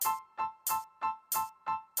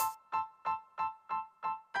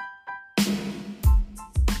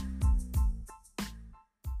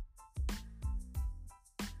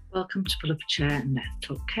Welcome to Pull Up a Chair and Let's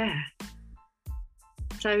Talk Care.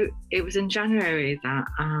 So it was in January that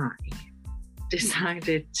I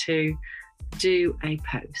decided to do a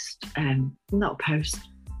podcast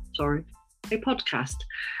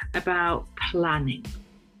about planning.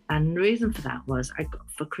 And the reason for that was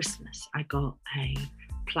for Christmas, I got a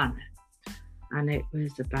planner, and it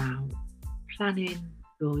was about planning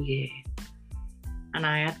your year. And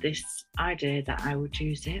I had this idea that I would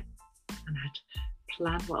use it and I'd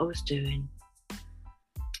plan what I was doing.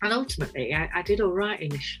 And ultimately, I did all right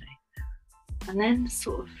initially, and then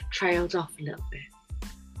sort of trailed off a little bit.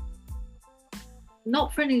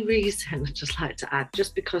 Not for any reason, I'd just like to add,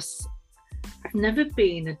 just because I've never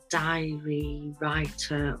been a diary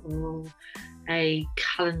writer or a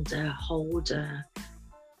calendar holder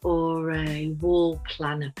or a wall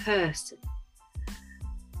planner person.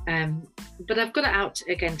 But I've got it out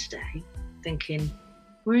again today, thinking,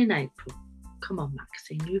 we're in April. Come on,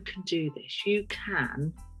 Maxine, you can do this. You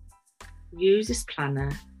can use this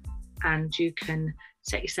planner and you can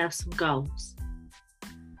set yourself some goals.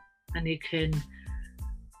 And you can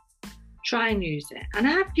try and use it. And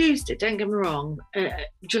I have used it, don't get me wrong,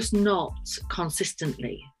 just not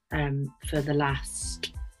consistently for the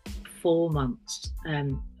last 4 months.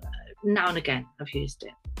 Now and again, I've used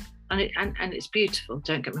it. And it's beautiful,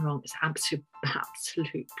 don't get me wrong, it's absolute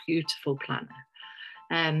beautiful planner.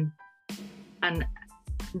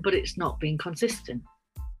 But it's not been consistent.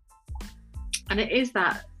 And it is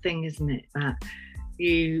that thing, isn't it, that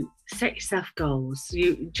you set yourself goals.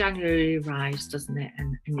 January arrives, doesn't it?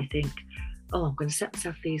 And you think, oh, I'm going to set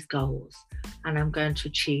myself these goals and I'm going to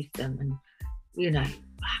achieve them. And, I'm going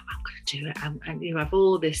to do it. And you have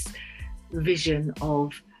all this vision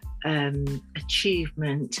of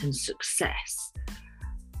achievement and success.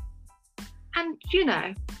 And,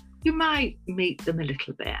 you might meet them a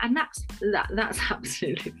little bit, and that's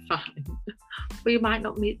absolutely fine. But you might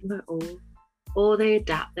not meet them at all, or they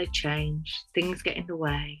adapt, they change, things get in the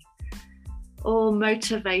way, or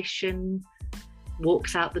motivation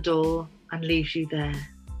walks out the door and leaves you there,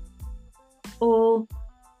 or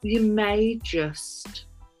you may just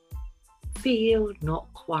feel not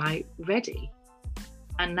quite ready,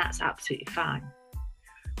 and that's absolutely fine.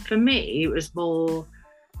 For me, it was more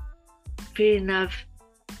feeling of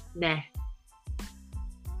meh, a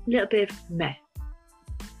little bit of meh.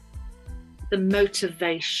 The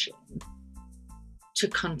motivation to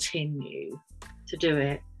continue to do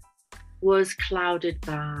it was clouded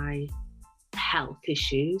by health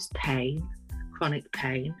issues, pain, chronic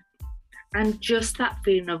pain, and just that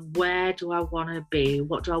feeling of where do I want to be,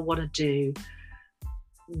 what do I want to do,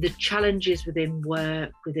 the challenges within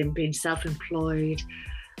work, within being self-employed,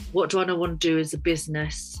 what do I want to do as a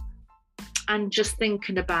business, and just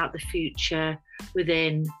thinking about the future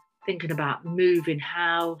within, thinking about moving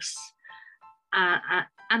house,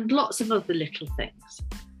 and lots of other little things.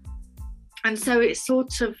 And so it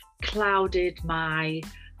sort of clouded my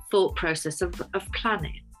thought process of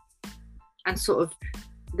planning. And sort of,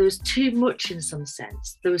 there was too much in some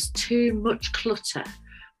sense. There was too much clutter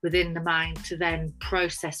within the mind to then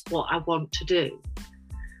process what I want to do.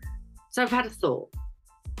 So I've had a thought.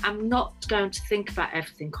 I'm not going to think about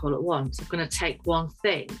everything all at once. I'm going to take one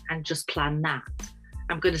thing and just plan that.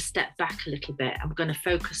 I'm going to step back a little bit. I'm going to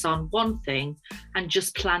focus on one thing and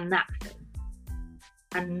just plan that thing,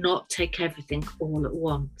 and not take everything all at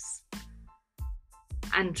once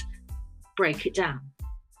and break it down.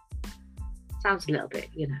 Sounds a little bit,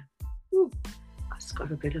 that's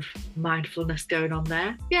got a bit of mindfulness going on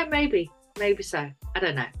there. Yeah, maybe so. I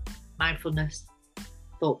don't know. Mindfulness,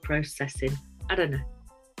 thought processing, I don't know.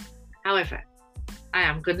 However, I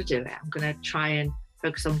am going to do it. I'm going to try and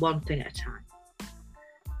focus on one thing at a time.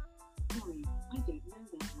 Sorry, I don't know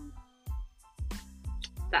that one.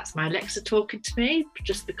 That's my Alexa talking to me,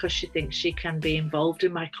 just because she thinks she can be involved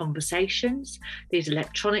in my conversations. These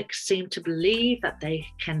electronics seem to believe that they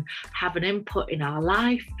can have an input in our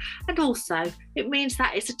life. And also, it means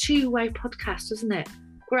that it's a two-way podcast, doesn't it?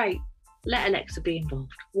 Great. Let Alexa be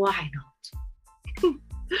involved. Why not?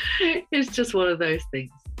 It's just one of those things.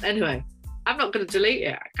 Anyway, I'm not going to delete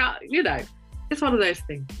it. I can't, it's one of those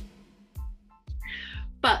things.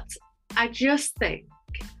 But I just think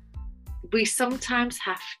we sometimes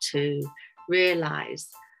have to realise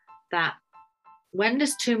that when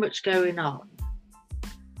there's too much going on,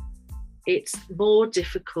 it's more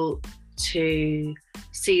difficult to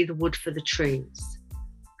see the wood for the trees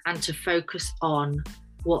and to focus on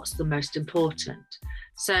what's the most important.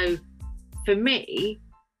 So for me,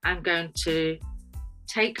 I'm going to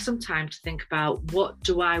take some time to think about what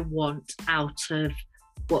do I want out of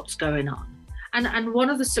what's going on. And one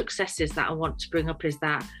of the successes that I want to bring up is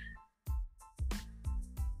that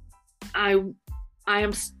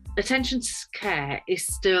attention to care is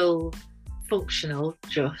still functional,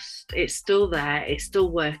 it's still there, it's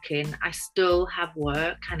still working. I still have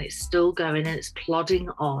work and it's still going and it's plodding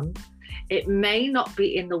on. It may not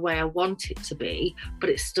be in the way I want it to be, but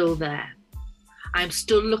it's still there. I'm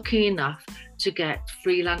still lucky enough to get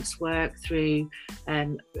freelance work through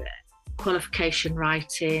qualification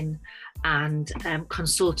writing and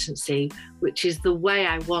consultancy, which is the way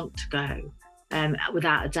I want to go,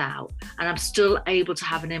 without a doubt. And I'm still able to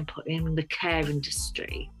have an input in the care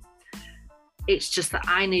industry. It's just that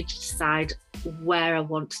I need to decide where I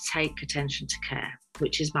want to take attention to care,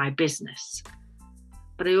 which is my business.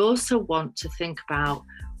 But I also want to think about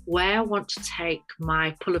where I want to take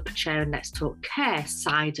my pull up a chair and let's talk care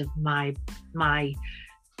side of my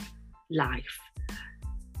life.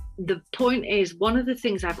 The point is, one of the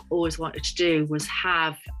things I've always wanted to do was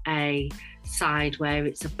have a side where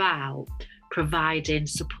it's about providing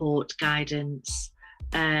support, guidance,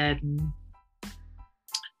 a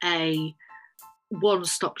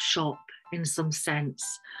one-stop shop in some sense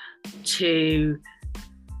to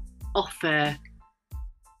offer,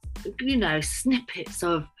 snippets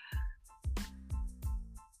of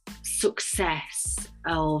success,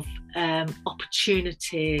 of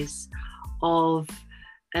opportunities, of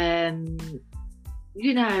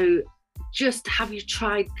just have you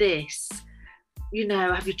tried this,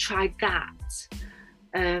 have you tried that,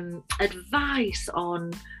 advice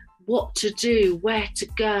on what to do, where to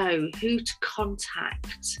go, who to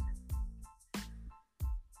contact,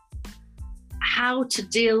 how to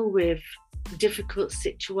deal with difficult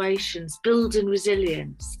situations, building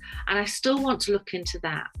resilience. And I still want to look into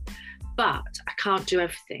that, but I can't do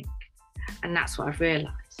everything. And that's what I've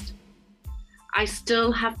realised. I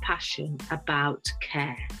still have passion about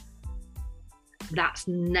care. That's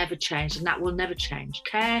never changed and that will never change.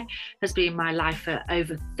 Care has been my life for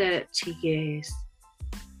over 30 years.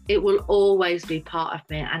 It will always be part of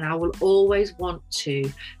me and I will always want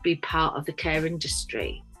to be part of the care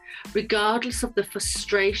industry, regardless of the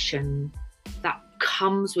frustration that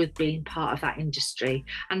comes with being part of that industry.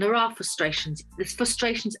 And there are frustrations. There's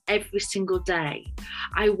frustrations every single day.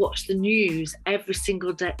 I watch the news every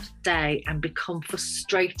single day and become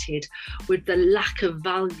frustrated with the lack of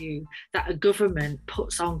value that a government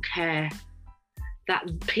puts on care, that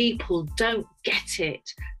people don't get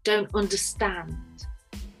it, don't understand.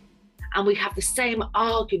 And we have the same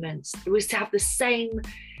arguments, we have the same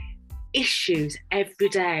issues every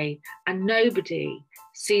day, and nobody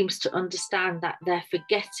seems to understand that they're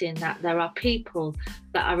forgetting that there are people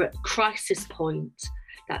that are at crisis point,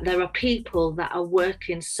 that there are people that are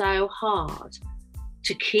working so hard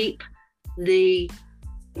to keep the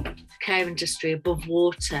care industry above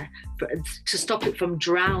water, to stop it from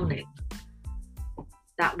drowning,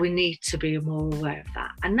 that we need to be more aware of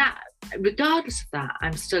that. And that, regardless of that,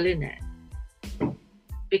 I'm still in it.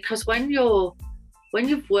 Because when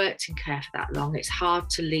you've worked in care for that long, it's hard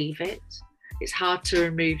to leave it. It's hard to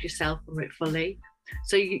remove yourself from it fully.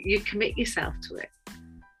 So you commit yourself to it.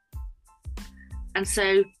 And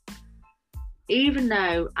so even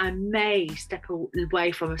though I may step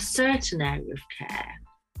away from a certain area of care,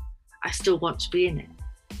 I still want to be in it.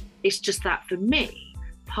 It's just that for me,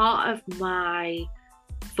 part of my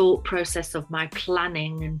thought process of my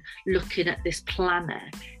planning and looking at this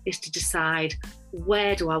planner is to decide,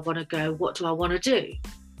 where do I want to go? What do I want to do?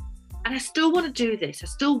 And I still want to do this. I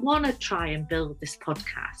still want to try and build this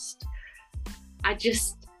podcast. I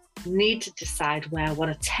just need to decide where I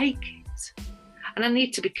want to take it. And I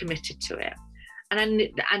need to be committed to it.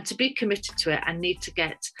 And to be committed to it, I need to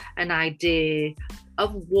get an idea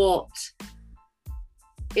of what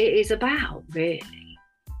it is about, really.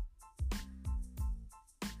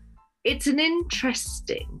 It's an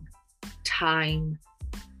interesting time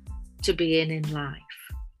to be in life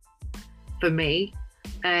for me.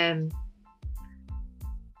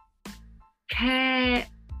 Care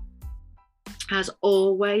has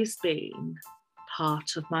always been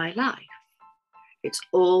part of my life. It's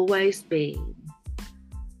always been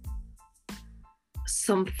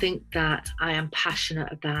something that I am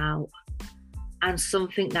passionate about and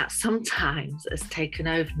something that sometimes has taken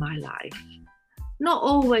over my life. Not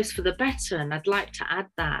always for the better, and I'd like to add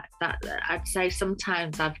that I'd say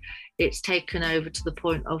sometimes it's taken over to the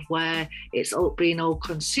point of where it's been all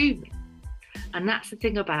consuming. And that's the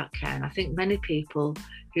thing about care. And I think many people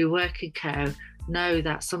who work in care know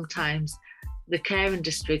that sometimes the care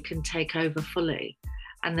industry can take over fully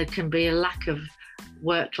and there can be a lack of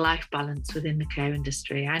work-life balance within the care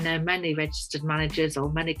industry. I know many registered managers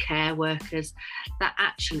or many care workers that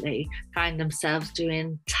actually find themselves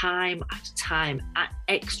doing time after time at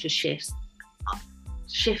extra shifts,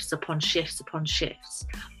 shifts upon shifts upon shifts,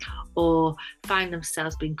 or find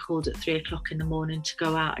themselves being called at 3 o'clock in the morning to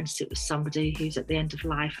go out and sit with somebody who's at the end of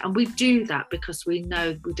life. And we do that because we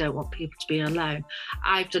know we don't want people to be alone.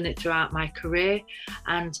 I've done it throughout my career,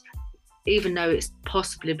 and even though it's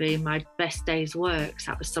possibly been my best day's work,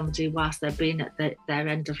 sat with somebody whilst they've been at their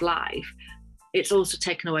end of life, it's also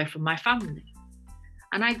taken away from my family.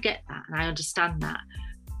 And I get that and I understand that.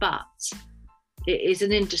 But it is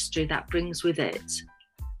an industry that brings with it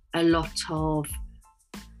a lot of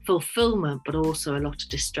fulfillment, but also a lot of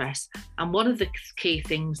distress. And one of the key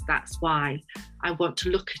things, that's why I want to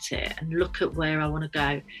look at it and look at where I want to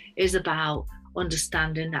go, is about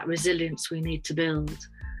understanding that resilience we need to build.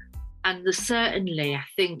 And certainly, I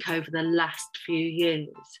think over the last few years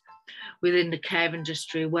within the care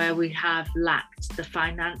industry, where we have lacked the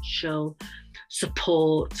financial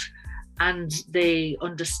support and the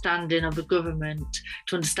understanding of the government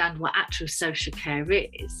to understand what actual social care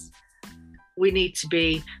is, we need to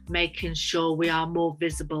be making sure we are more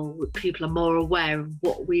visible, people are more aware of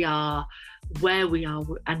what we are, where we are,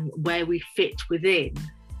 and where we fit within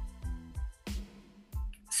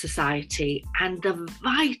society, and the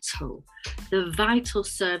vital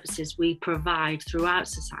services we provide throughout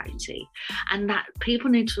society. And that people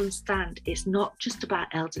need to understand it's not just about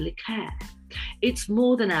elderly care. It's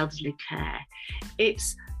more than elderly care.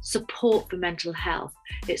 It's support for mental health.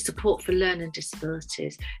 It's support for learning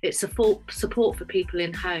disabilities. It's support for people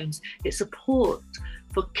in homes. It's support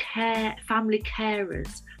for family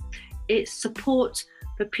carers. It's support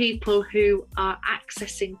for people who are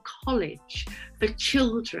accessing college, for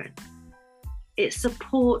children. It's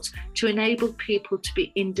support to enable people to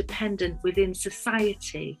be independent within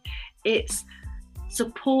society. It's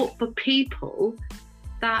support for people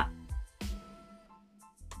that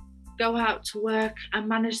go out to work and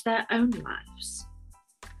manage their own lives.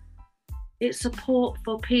 It's support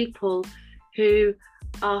for people who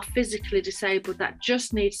are physically disabled that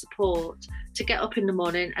just need support to get up in the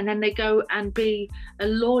morning, and then they go and be a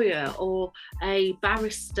lawyer or a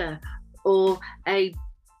barrister or a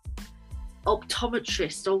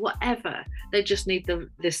optometrist or whatever. They just need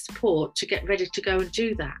the support to get ready to go and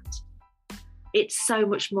do that. It's so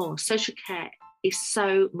much more. Social care is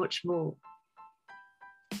so much more.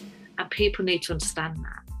 And people need to understand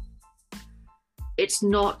that. It's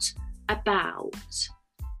not about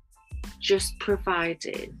just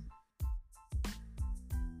providing,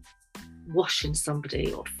 washing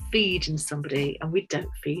somebody or feeding somebody. And we don't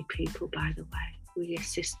feed people, by the way. We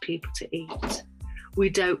assist people to eat. We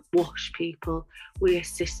don't wash people. We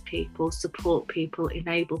assist people, support people,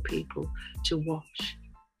 enable people to wash.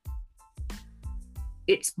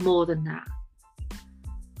 It's more than that.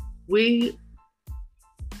 We,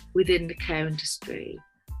 within the care industry,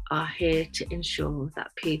 are here to ensure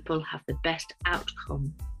that people have the best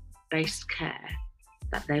outcome-based care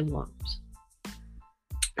that they want,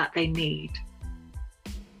 that they need,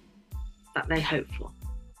 that they hope for.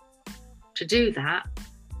 To do that,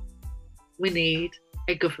 we need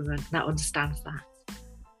a government that understands that.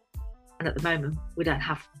 And at the moment, we don't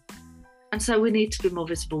have them. And so we need to be more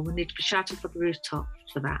visible. We need to be shouting from the rooftop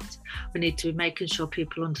for that. We need to be making sure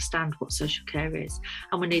people understand what social care is.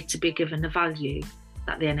 And we need to be given the value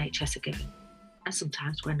that the NHS are giving. And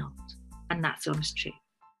sometimes we're not. And that's the honest truth.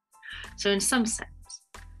 So in some sense,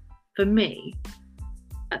 for me,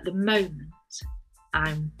 at the moment,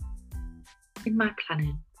 I'm in my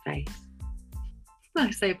planning phase. When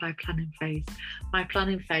I say my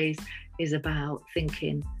planning phase is about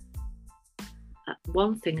thinking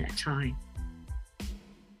one thing at a time,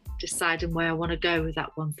 deciding where I want to go with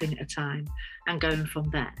that one thing at a time and going from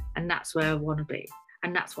there. And that's where I want to be.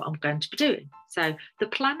 And that's what I'm going to be doing. So the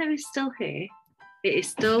planner is still here. It is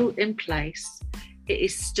still in place. It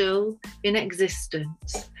is still in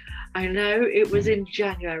existence. I know it was in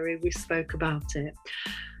January we spoke about it.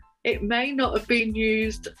 It may not have been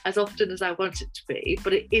used as often as I want it to be,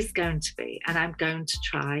 but it is going to be. And I'm going to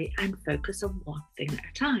try and focus on one thing at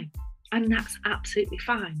a time. And that's absolutely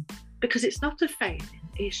fine, because it's not a failing,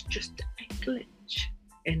 it's just a glitch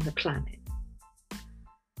in the planning.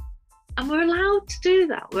 And we're allowed to do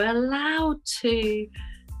that. We're allowed to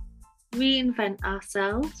reinvent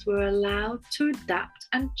ourselves. We're allowed to adapt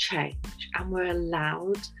and change. And we're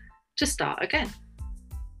allowed to start again.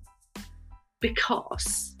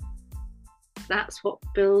 Because that's what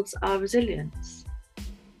builds our resilience.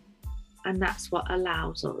 And that's what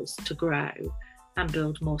allows us to grow and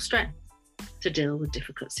build more strength to deal with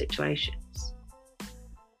difficult situations.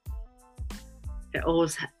 It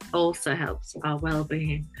also helps our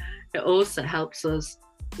well-being. It also helps us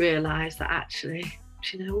realise that actually,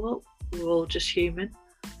 do you know what? We're all just human.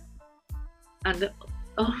 And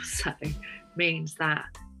also means that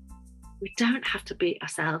we don't have to beat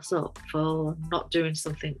ourselves up for not doing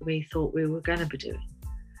something we thought we were going to be doing.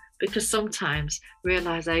 Because sometimes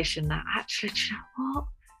realisation that actually, do you know what?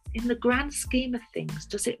 In the grand scheme of things,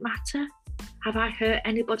 does it matter? Have I hurt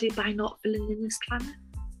anybody by not filling in this planner?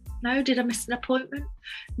 No. Did I miss an appointment?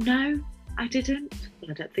 No, I didn't.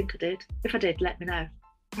 Well, I don't think I did. If I did, let me know.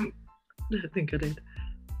 I don't think I did.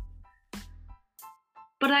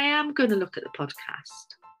 But I am going to look at the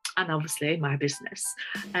podcast and obviously my business.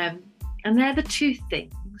 And they're the two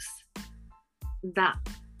things that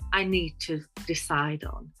I need to decide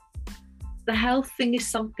on. The health thing is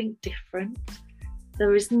something different.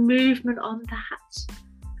 There is movement on that.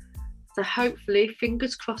 So hopefully,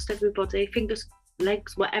 fingers crossed, everybody, fingers,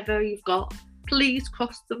 legs, whatever you've got, please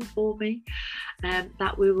cross them for me,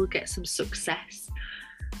 that we will get some success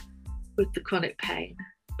with the chronic pain.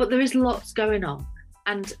 But there is lots going on.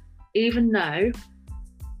 And even though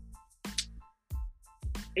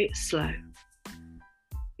it's slow,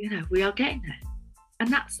 you know, we are getting there.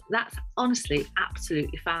 And that's honestly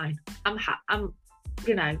absolutely fine. I'm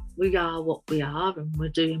you know, we are what we are and we're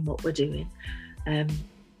doing what we're doing.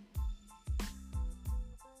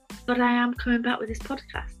 But I am coming back with this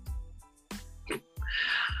podcast.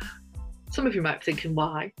 Some of you might be thinking,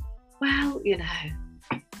 why? Well, you know,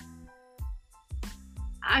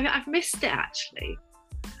 I've missed it actually.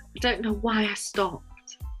 I don't know why I stopped.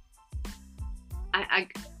 I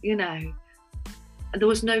you know, there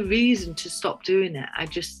was no reason to stop doing it. I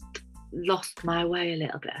just lost my way a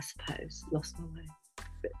little bit, I suppose. Lost my way.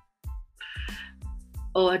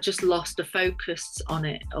 Or I just lost the focus on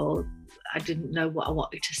it, or I didn't know what I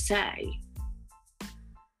wanted to say.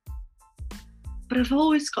 But I've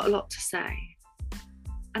always got a lot to say.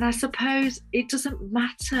 And I suppose it doesn't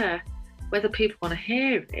matter whether people want to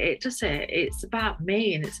hear it, does it? It's about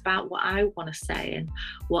me, and it's about what I want to say and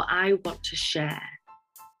what I want to share.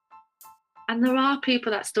 And there are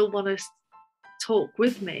people that still want to talk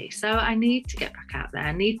with me. So I need to get back out there.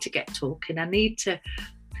 I need to get talking. I need to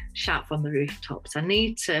shout from the rooftops. I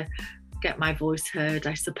need to get my voice heard,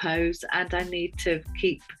 I suppose. And I need to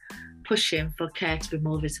keep pushing for care to be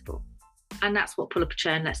more visible. And that's what Pull Up a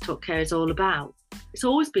Chair and Let's Talk Care is all about. It's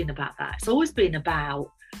always been about that. It's always been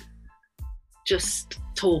about just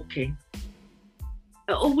talking.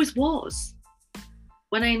 It always was.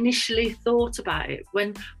 When I initially thought about it,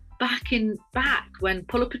 when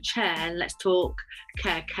Pull Up a Chair and Let's Talk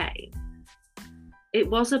Care came, it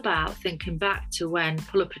was about thinking back to when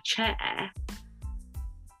Pull Up a Chair,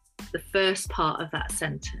 the first part of that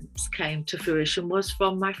sentence came to fruition was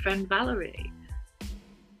from my friend Valerie.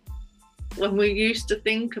 When we used to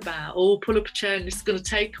think about, pull up a chair and it's going to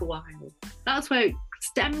take a while. That's where it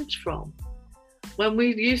stemmed from. When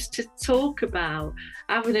we used to talk about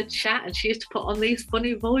having a chat and she used to put on these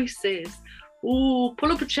funny voices. Pull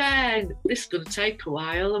up a chair and this is going to take a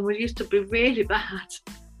while. And we used to be really bad.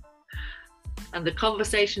 And the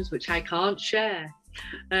conversations which I can't share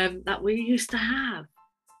that we used to have.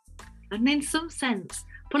 And in some sense,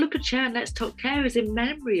 Pull Up a Chair and Let's Talk Care is in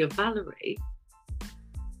memory of Valerie.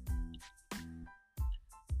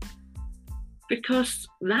 Because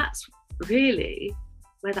that's really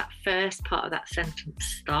where that first part of that sentence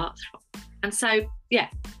starts from. And so, yeah,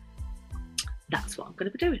 that's what I'm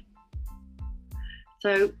going to be doing.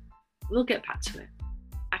 So we'll get back to it.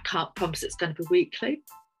 I can't promise it's going to be weekly.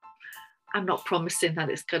 I'm not promising that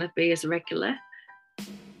it's going to be as regular.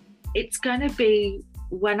 It's going to be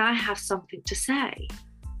when I have something to say.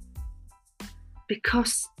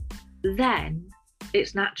 Because then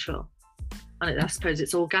it's natural. And I suppose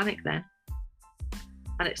it's organic then.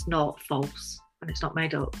 And it's not false and it's not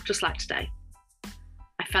made up, just like today.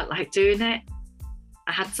 I felt like doing it.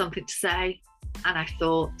 I had something to say and I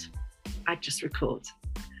thought I'd just record.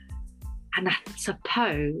 And I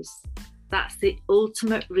suppose that's the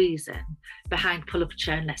ultimate reason behind Pull Up a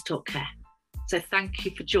Chair and Let's Talk Care. So thank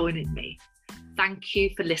you for joining me. Thank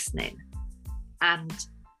you for listening. And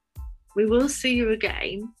we will see you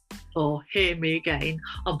again, or hear me again,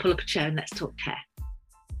 on Pull Up a Chair and Let's Talk Care.